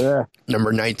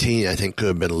 Number 19, I think, could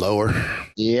have been lower.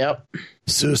 Yep.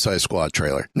 Suicide Squad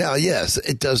trailer. Now, yes,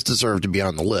 it does deserve to be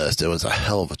on the list. It was a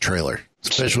hell of a trailer,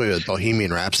 especially with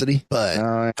Bohemian Rhapsody, but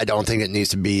I don't think it needs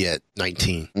to be at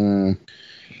 19.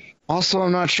 Also,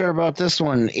 I'm not sure about this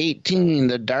one. 18,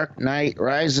 The Dark Knight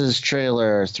Rises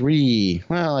trailer. 3.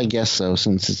 Well, I guess so,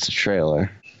 since it's a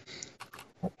trailer.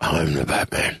 I'm the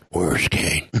Batman. Where's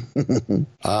Kane?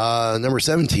 Number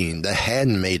 17, The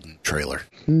Handmaiden trailer,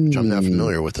 which I'm not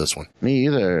familiar with this one. Me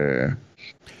either.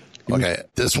 Okay,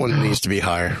 this one needs to be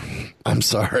higher. I'm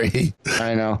sorry.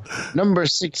 I know. Number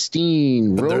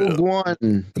 16, Rogue One.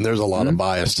 And there's a lot of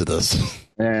bias to this.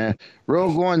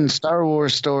 Rogue One Star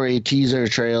Wars story teaser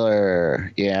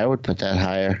trailer. Yeah, I would put that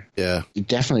higher. Yeah.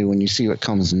 Definitely when you see what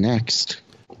comes next.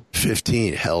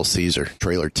 15, Hell Caesar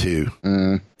trailer 2.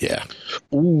 Yeah.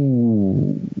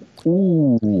 Ooh.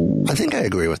 I think I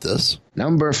agree with this.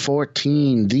 Number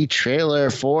 14, the trailer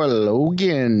for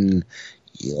Logan.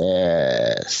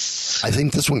 Yes. I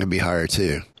think this one could be higher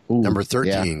too. Ooh, number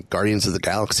 13, Guardians of the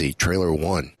Galaxy trailer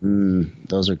 1.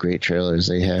 Those are great trailers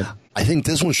they had. I think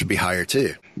this one should be higher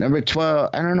too. Number 12,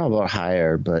 I don't know about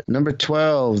higher, but number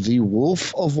 12, the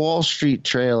Wolf of Wall Street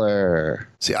trailer.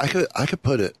 See, I could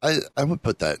put it. I would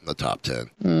put that in the top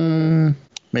 10.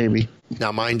 Maybe.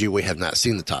 Now, mind you, we have not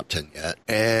seen the top 10 yet.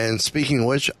 And speaking of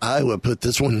which, I would put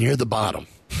this one near the bottom.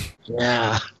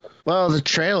 Yeah. Well, the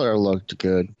trailer looked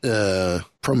good.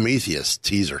 Prometheus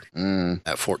teaser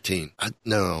at 14.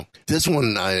 No, this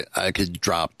one I could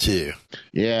drop too.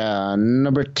 Yeah,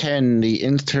 number 10, the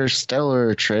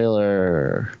Interstellar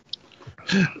trailer.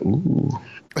 Ooh.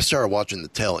 I started watching the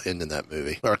tail end of that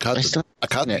movie. Or I caught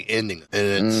the ending,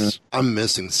 and I'm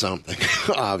missing something.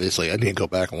 Obviously, I need to go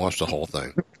back and watch the whole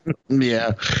thing.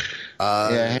 Yeah.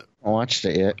 I haven't watched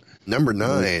it yet. Number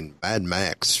 9, Mad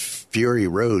Max Fury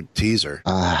Road teaser.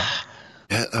 Yeah,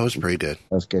 that was pretty good.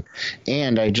 That was good.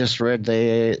 And I just read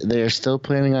they're still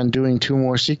planning on doing 2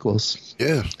 more sequels.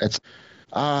 Yeah. That's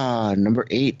number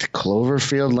 8,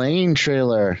 Cloverfield Lane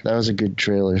trailer. That was a good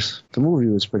trailer. The movie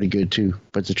was pretty good too,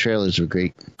 but the trailers were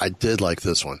great. I did like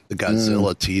this one, the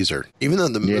Godzilla teaser. Even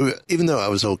though I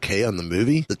was okay on the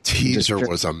movie, the teaser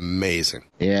was amazing.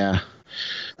 Yeah.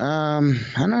 I'm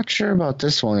not sure about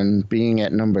this one being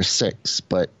at number 6,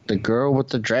 but the girl with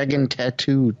the dragon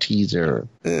tattoo teaser.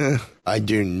 I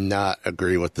do not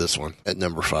agree with this one at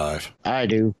number 5. I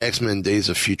do. X-Men Days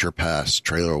of Future Past,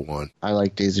 trailer 1. I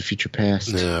like Days of Future Past.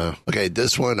 Yeah. Okay,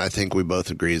 this one I think we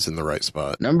both agree is in the right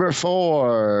spot. Number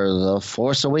 4, The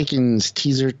Force Awakens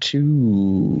teaser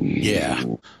 2. Yeah.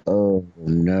 Oh,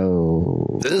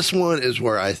 no. This one is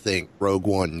where I think Rogue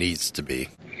One needs to be.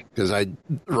 Because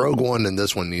Rogue One and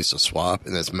this one needs to swap,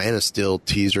 and that's Man of Steel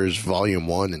teasers volume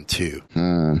 1 and 2.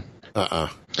 I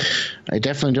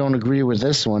definitely don't agree with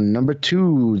this one. Number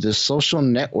 2, The Social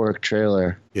Network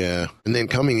trailer. Yeah. And then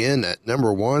coming in at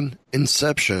number 1,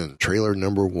 Inception, trailer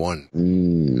number 1.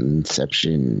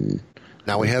 Inception.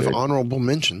 Now we have honorable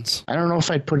mentions. I don't know if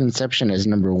I'd put Inception as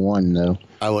number 1, though.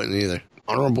 I wouldn't either.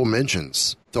 Honorable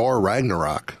mentions. Thor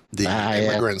Ragnarok, the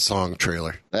Immigrant Song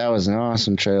trailer. That was an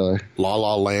awesome trailer. La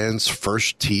La Land's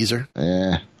first teaser.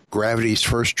 Yeah. Gravity's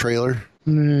first trailer.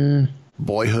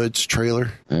 Boyhood's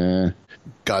trailer.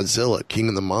 Godzilla, King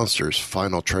of the Monsters,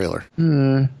 final trailer.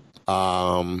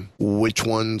 Which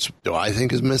ones do I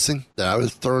think is missing that I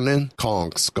was thrown in?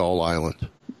 Kong, Skull Island.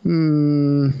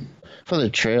 For the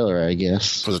trailer, I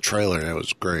guess. For the trailer, it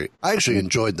was great. I actually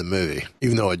enjoyed the movie,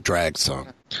 even though it dragged some.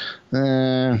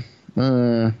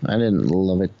 I didn't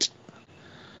love it.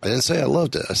 I didn't say I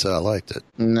loved it. I said I liked it.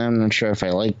 I'm not sure if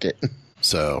I liked it.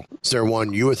 So, is there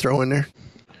one you would throw in there?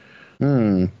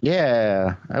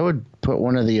 Yeah, I would put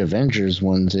one of the Avengers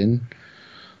ones in.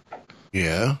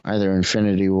 Yeah. Either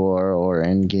Infinity War or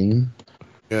Endgame.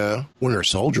 Yeah. Winter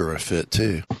Soldier would fit,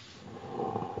 too.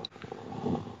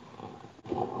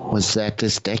 Was that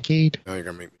this decade? Now you're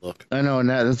going to make me look. I know,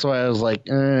 that's why I was like,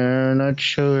 not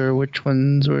sure which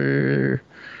ones were...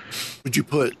 Would you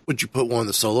put one of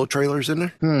the solo trailers in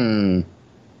there?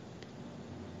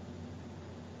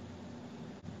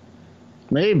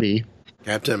 Maybe.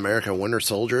 Captain America Winter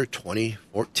Soldier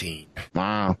 2014.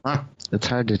 Wow. It's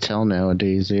hard to tell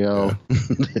nowadays, yo.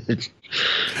 Yeah.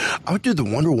 I would do the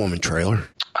Wonder Woman trailer.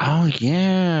 Oh,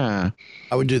 yeah.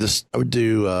 I would do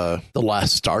the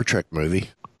last Star Trek movie.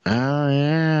 Oh,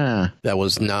 yeah. That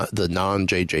was not the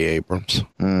non-J.J. Abrams.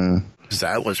 Because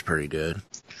that was pretty good.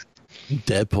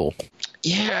 Deadpool.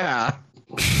 Yeah.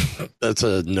 That's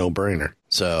a no-brainer.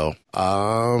 So,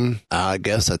 I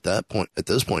guess at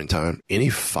this point in time, any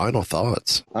final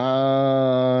thoughts? Nope.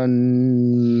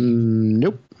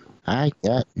 I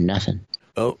got nothing.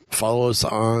 Oh, follow us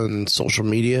on social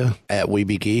media at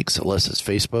Weeby Geeks. Unless it's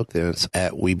Facebook, then it's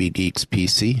at Weeby Geeks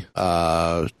PC.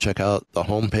 Check out the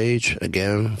homepage.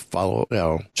 Again,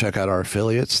 check out our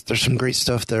affiliates. There's some great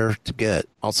stuff there to get.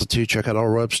 Also, too, check out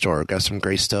our web store. Got some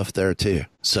great stuff there, too.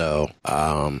 So,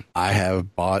 I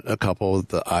have bought a couple of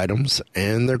the items,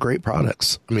 and they're great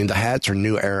products. I mean, the hats are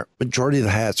new era. Majority of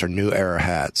the hats are new era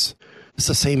hats. It's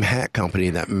the same hat company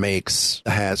that makes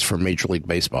the hats for Major League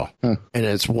Baseball. And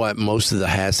it's what most of the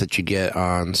hats that you get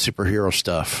on superhero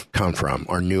stuff come from,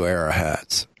 are New Era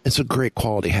hats. It's a great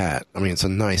quality hat. I mean, it's a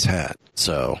nice hat.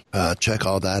 So check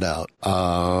all that out.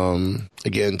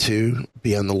 Again, too,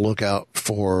 be on the lookout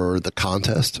for the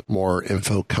contest. More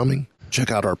info coming. Check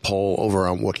out our poll over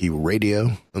on Wookiee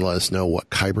Radio and let us know what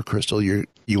Kyber crystal you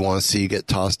want to see get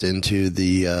tossed into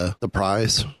the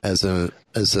prize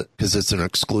because it's an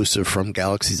exclusive from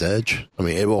Galaxy's Edge. I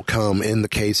mean, it will come in the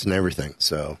case and everything.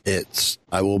 So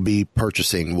I will be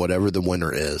purchasing whatever the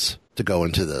winner is to go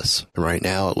into this. And right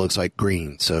now it looks like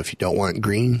green. So if you don't want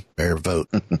green, better vote.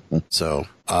 So,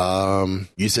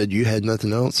 you said you had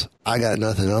nothing else. I got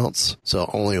nothing else. So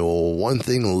only one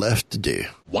thing left to do.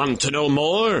 Want to know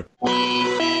more?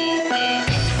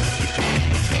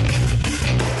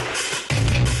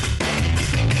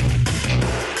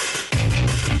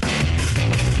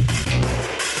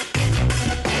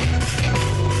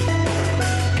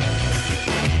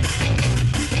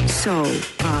 So,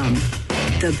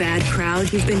 the bad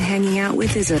crowd you've been hanging out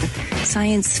with is a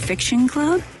science fiction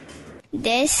club?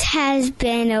 This has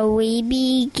been a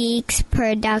Weeby Geeks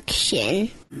production.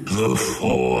 The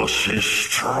Force is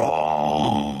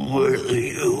strong with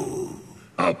you.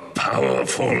 A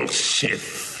powerful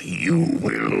Sith you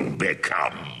will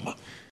become.